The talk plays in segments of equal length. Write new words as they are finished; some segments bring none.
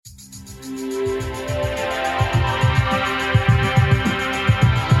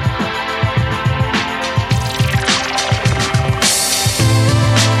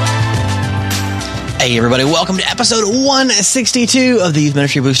Hey, everybody. Welcome to episode 162 of the Youth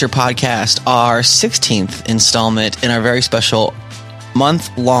Ministry Booster Podcast, our 16th installment in our very special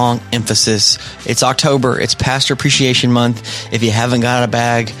month-long emphasis. It's October. It's Pastor Appreciation Month. If you haven't got a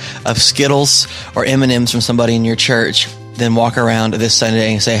bag of Skittles or M&Ms from somebody in your church, then walk around this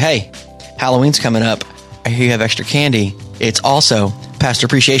Sunday and say, hey, Halloween's coming up. I hear you have extra candy. It's also Pastor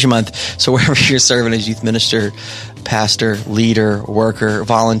Appreciation Month. So wherever you're serving as youth minister, pastor, leader, worker,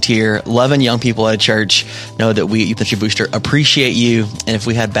 volunteer, loving young people at a church, know that we at Youth Ministry Booster appreciate you. And if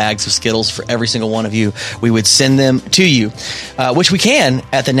we had bags of Skittles for every single one of you, we would send them to you, which we can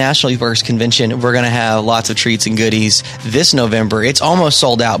at the National Youth Workers Convention. We're going to have lots of treats and goodies this November. It's almost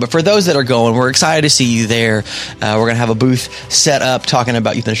sold out, but for those that are going, we're excited to see you there. We're going to have a booth set up talking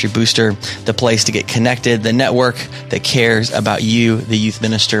about Youth Ministry Booster, the place to get connected, the network that cares about you, the youth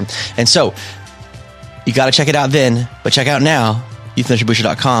minister. And so, you got to check it out then, but check out now,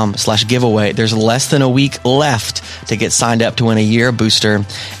 youthministrybooster.com/giveaway. There's less than a week left to get signed up to win a year booster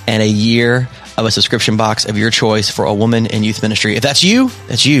and a year of a subscription box of your choice for a woman in youth ministry. If that's you,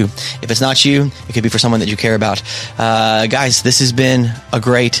 that's you. If it's not you, it could be for someone that you care about. Guys, this has been a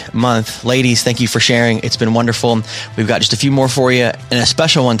great month. Ladies, thank you for sharing. It's been wonderful. We've got just a few more for you, and a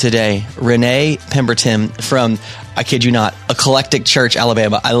special one today. Renee Pemberton from, I kid you not, Eclectic Church,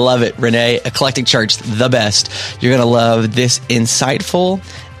 Alabama. I love it. Renee, Eclectic Church, the best. You're going to love this insightful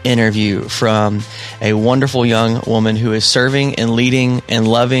interview from a wonderful young woman who is serving and leading and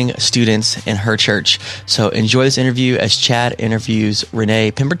loving students in her church. So enjoy this interview as Chad interviews Renee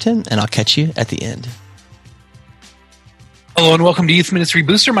Pemberton, and I'll catch you at the end. Hello and welcome to Youth Ministry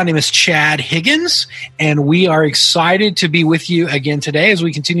Booster. My name is Chad Higgins, and we are excited to be with you again today as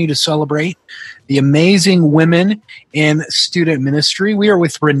we continue to celebrate the amazing women in student ministry. We are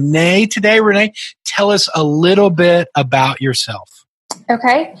with Renee today. Renee, tell us a little bit about yourself.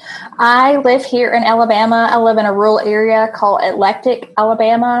 Okay. I live here in Alabama. I live in a rural area called Eclectic,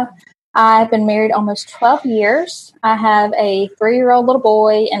 Alabama. I've been married almost 12 years. I have a 3-year-old little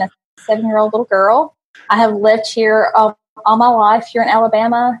boy and a 7-year-old little girl. I have lived here all my life here in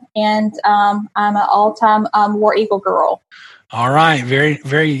Alabama, and I'm an all-time War Eagle girl. All right. Very,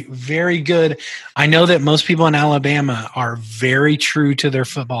 very, very good. I know that most people in Alabama are very true to their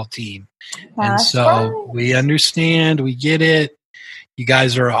football team. And so right. We understand, we get it. You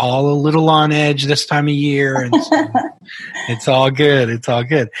guys are all a little on edge this time of year, and so it's all good. It's all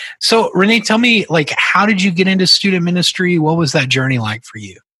good. So, Renee, tell me, how did you get into student ministry? What was that journey like for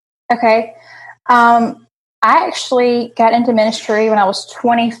you? Okay. I actually got into ministry when I was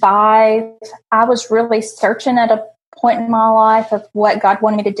 25. I was really searching at a point in my life of what God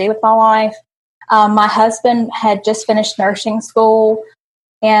wanted me to do with my life. My husband had just finished nursing school,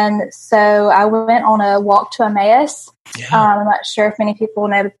 and so I went on a walk to Emmaus. Yeah. I'm not sure if many people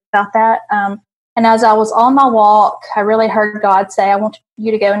know about that. And as I was on my walk, I really heard God say, I want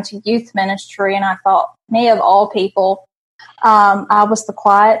you to go into youth ministry. And I thought, me of all people, I was the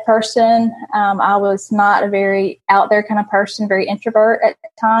quiet person. I was not a very out there kind of person, very introvert at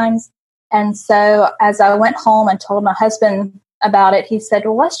times. And so as I went home and told my husband about it, he said,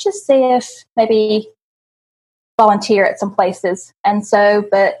 well, let's just see if maybe volunteer at some places. And so,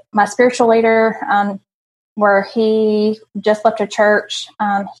 but my spiritual leader, where he just left a church,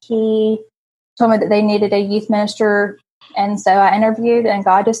 he told me that they needed a youth minister. And so I interviewed, and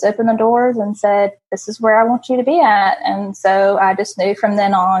God just opened the doors and said, this is where I want you to be at. And so I just knew from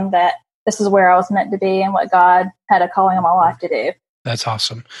then on that this is where I was meant to be and what God had a calling on my life to do. That's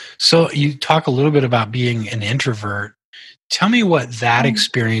awesome. So you talk a little bit about being an introvert. Tell me what that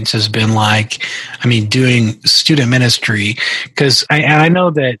experience has been like. I mean, doing student ministry, because I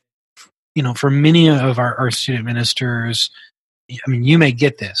know that, for many of our student ministers, I mean, you may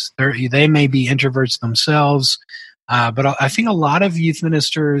get this. They may be introverts themselves, but I think a lot of youth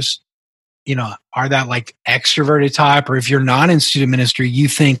ministers, are that extroverted type, or if you're not in student ministry, you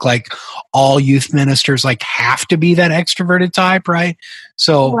think all youth ministers have to be that extroverted type, right?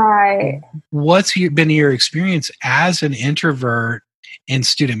 So right. What's been your experience as an introvert in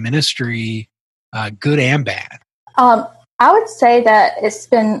student ministry, good and bad? I would say that it's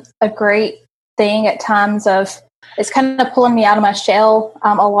been a great thing at times it's kind of pulling me out of my shell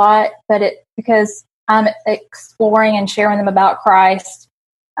a lot, but because I'm exploring and sharing them about Christ.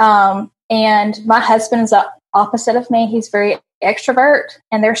 And my husband is the opposite of me. He's very extrovert.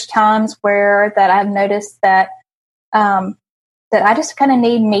 And there's times where that I've noticed that I just kind of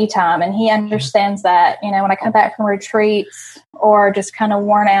need me time. And he understands that, when I come back from retreats or just kind of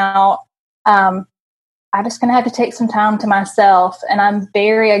worn out, I'm just going to have to take some time to myself. And I'm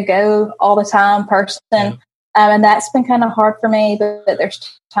very a go all the time person. Yeah. And that's been kind of hard for me, but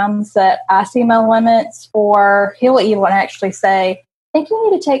there's times that I see my limits, or he'll even actually say, I think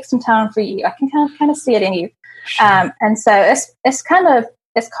you need to take some time for you. I can kind of see it in you. Sure. And so it's kind of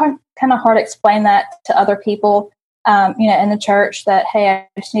hard to explain that to other people, in the church, that, hey, I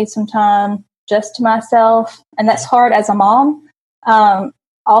just need some time just to myself. And that's hard as a mom.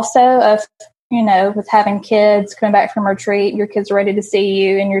 Also, with having kids coming back from retreat, your kids are ready to see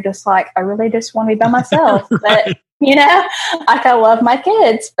you, and you're just like, I really just want to be by myself. Right. But, I love my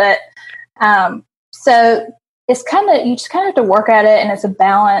kids. But so it's you just kind of have to work at it, and it's a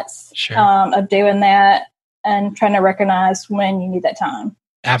balance of doing that and trying to recognize when you need that time.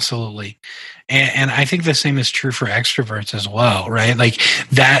 Absolutely. And I think the same is true for extroverts as well, right? Like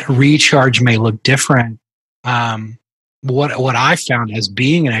that recharge may look different. What I found as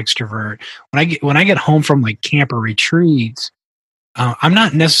being an extrovert, when I get home from like camp or retreats, I'm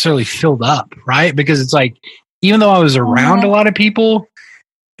not necessarily filled up, right? Because it's like, even though I was around a lot of people,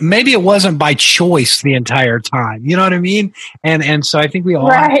 maybe it wasn't by choice the entire time. You know what I mean? And so I think we all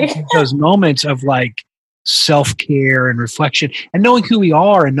have to take those moments of like self-care and reflection, and knowing who we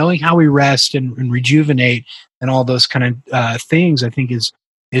are, and knowing how we rest and rejuvenate, and all those kind of things, I think is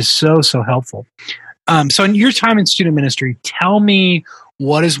so helpful. So in your time in student ministry, tell me,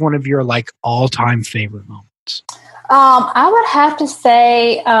 what is one of your like all-time favorite moments? I would have to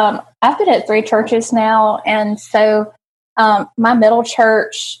say, I've been at 3 churches now. And so my middle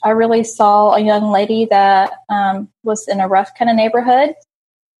church, I really saw a young lady that was in a rough kind of neighborhood.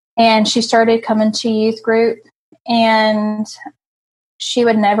 And she started coming to youth group, and she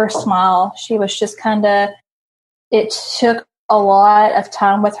would never smile. She was just it took a lot of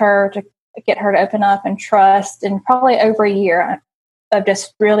time with her to get her to open up and trust, and probably over a year of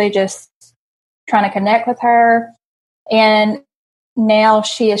just really just trying to connect with her. And now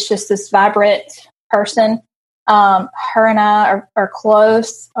she is just this vibrant person. Her and I are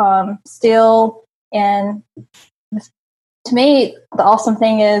close still. And to me, the awesome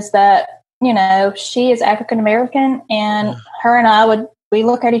thing is that, she is African American, and her and I we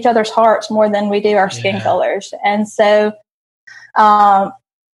look at each other's hearts more than we do our skin colors. And so I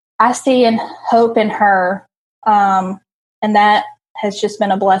see and hope in her, and that has just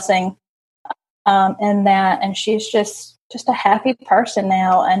been a blessing in that. And she's just a happy person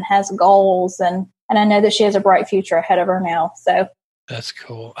now, and has goals, and I know that she has a bright future ahead of her now. So that's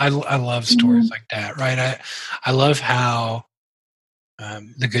cool. I love stories like that, right? I love how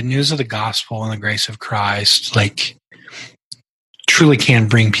the good news of the gospel and the grace of Christ, like, truly can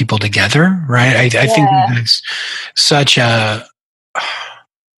bring people together, right? I think that's such the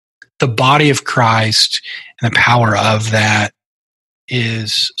body of Christ and the power of that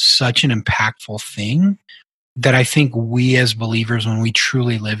is such an impactful thing that I think we as believers, when we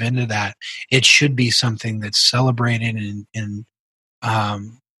truly live into that, it should be something that's celebrated and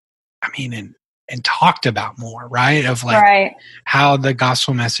talked about more, right? Of like how the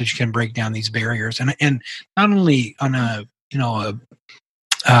gospel message can break down these barriers, and not only on a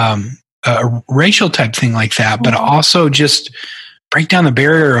racial type thing like that, but also just break down the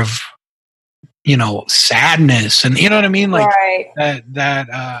barrier of sadness, and you know what I mean, like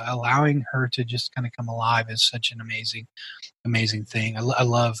that allowing her to just kind of come alive is such an amazing thing. I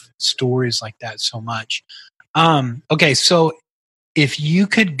love stories like that so much. Okay, so if you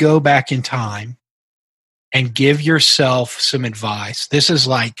could go back in time and give yourself some advice, this is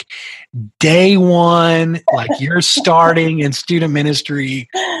like day one, like you're starting in student ministry,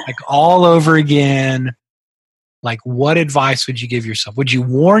 like all over again. Like, what advice would you give yourself? Would you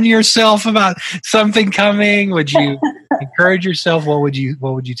warn yourself about something coming? Would you encourage yourself? What would you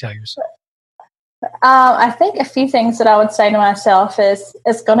tell yourself? I think a few things that I would say to myself is,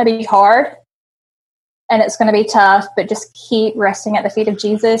 it's going to be hard and it's going to be tough, but just keep resting at the feet of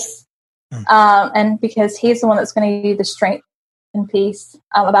Jesus. And because he's the one that's going to give you the strength and peace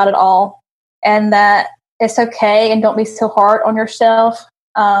about it all. And that it's okay, and don't be so hard on yourself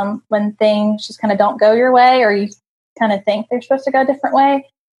when things just kind of don't go your way, or you kind of think they're supposed to go a different way.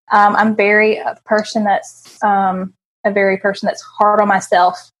 I'm a person that's hard on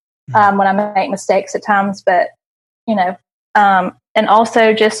myself when I make mistakes at times, but and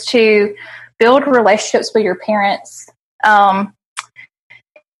also just to build relationships with your parents,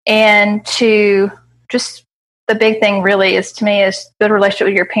 and to just, the big thing really is, to me, is build a relationship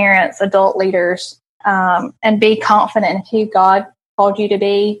with your parents, adult leaders, and be confident in who God called you to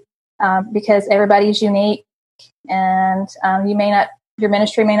be, because everybody's unique, and your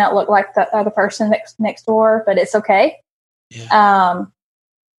ministry may not look like the other person next door, but it's okay. And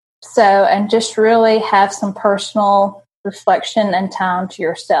just really have some personal reflection and time to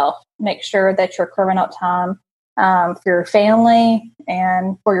yourself. Make sure that you're carving out time for your family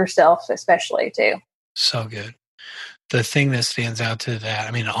and for yourself, especially too. So good. The thing that stands out to that,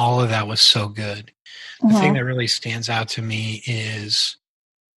 I mean, all of that was so good. The thing that really stands out to me is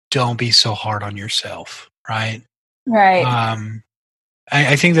don't be so hard on yourself, right? Right.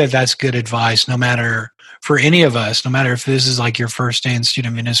 I think that that's good advice, no matter for any of us, no matter if this is like your first day in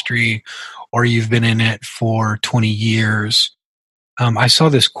student ministry or you've been in it for 20 years. I saw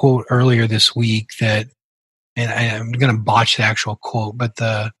this quote earlier this week that, and I'm going to botch the actual quote, but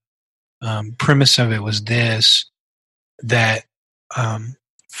the premise of it was this, that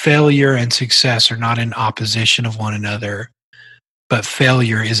failure and success are not in opposition of one another, but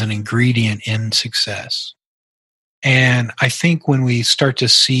failure is an ingredient in success. And I think when we start to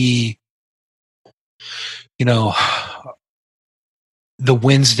see, the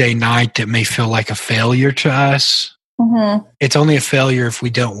Wednesday night that may feel like a failure to us, it's only a failure if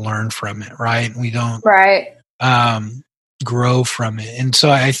we don't learn from it, right? We don't grow from it. And so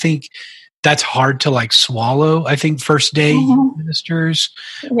I think that's hard to like swallow. I think first day ministers,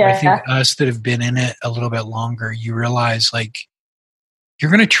 I think us that have been in it a little bit longer, you realize like you're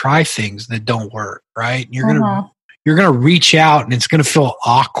going to try things that don't work, right? You're going to reach out and it's going to feel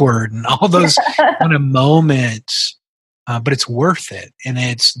awkward and all those kind of moments, but it's worth it. And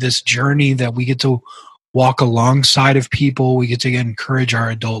it's this journey that we get to walk alongside of people. We get to encourage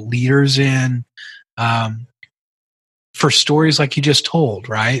our adult leaders in, for stories like you just told,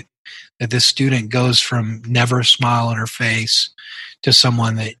 right? That this student goes from never a smile on her face to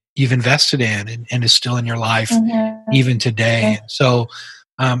someone that you've invested in and is still in your life even today. So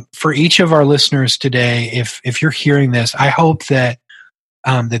for each of our listeners today, if you're hearing this, I hope that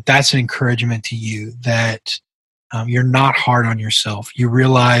that's an encouragement to you, that you're not hard on yourself. You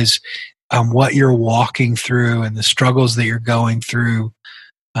realize what you're walking through and the struggles that you're going through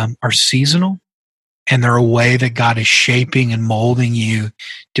are seasonal, and they're a way that God is shaping and molding you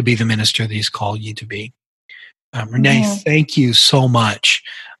to be the minister that He's called you to be. Renee, thank you so much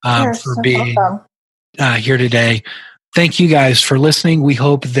for being here today. Thank you guys for listening. We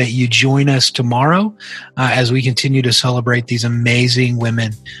hope that you join us tomorrow as we continue to celebrate these amazing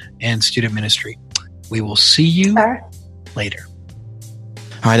women in student ministry. We will see you later.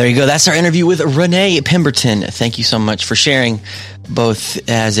 All right, there you go. That's our interview with Renee Pemberton. Thank you so much for sharing, both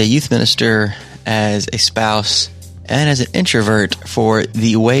as a youth minister, as a spouse, and as an introvert, for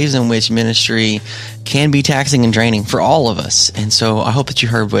the ways in which ministry can be taxing and draining for all of us. And so I hope that you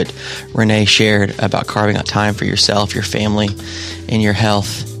heard what Renee shared about carving out time for yourself, your family, and your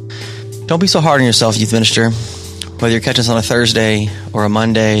health. Don't be so hard on yourself, youth minister. Whether you're catching us on a Thursday or a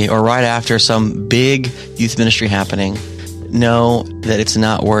Monday or right after some big youth ministry happening, know that it's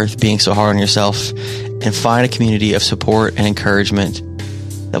not worth being so hard on yourself, and find a community of support and encouragement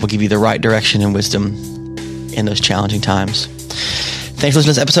that will give you the right direction and wisdom in those challenging times. Thanks for listening to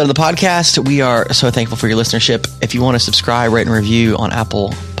this episode of the podcast. We are so thankful for your listenership. If you want to subscribe, rate, and review on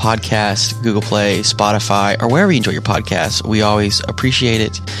Apple Podcasts, Google Play, Spotify, or wherever you enjoy your podcasts, we always appreciate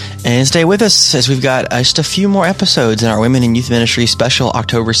it. And stay with us as we've got just a few more episodes in our Women in Youth Ministry special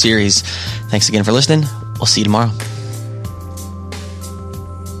October series. Thanks again for listening. We'll see you tomorrow.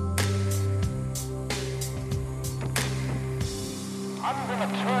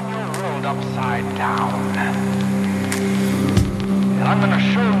 I'm going to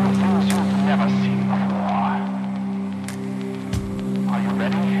show you things you've never seen.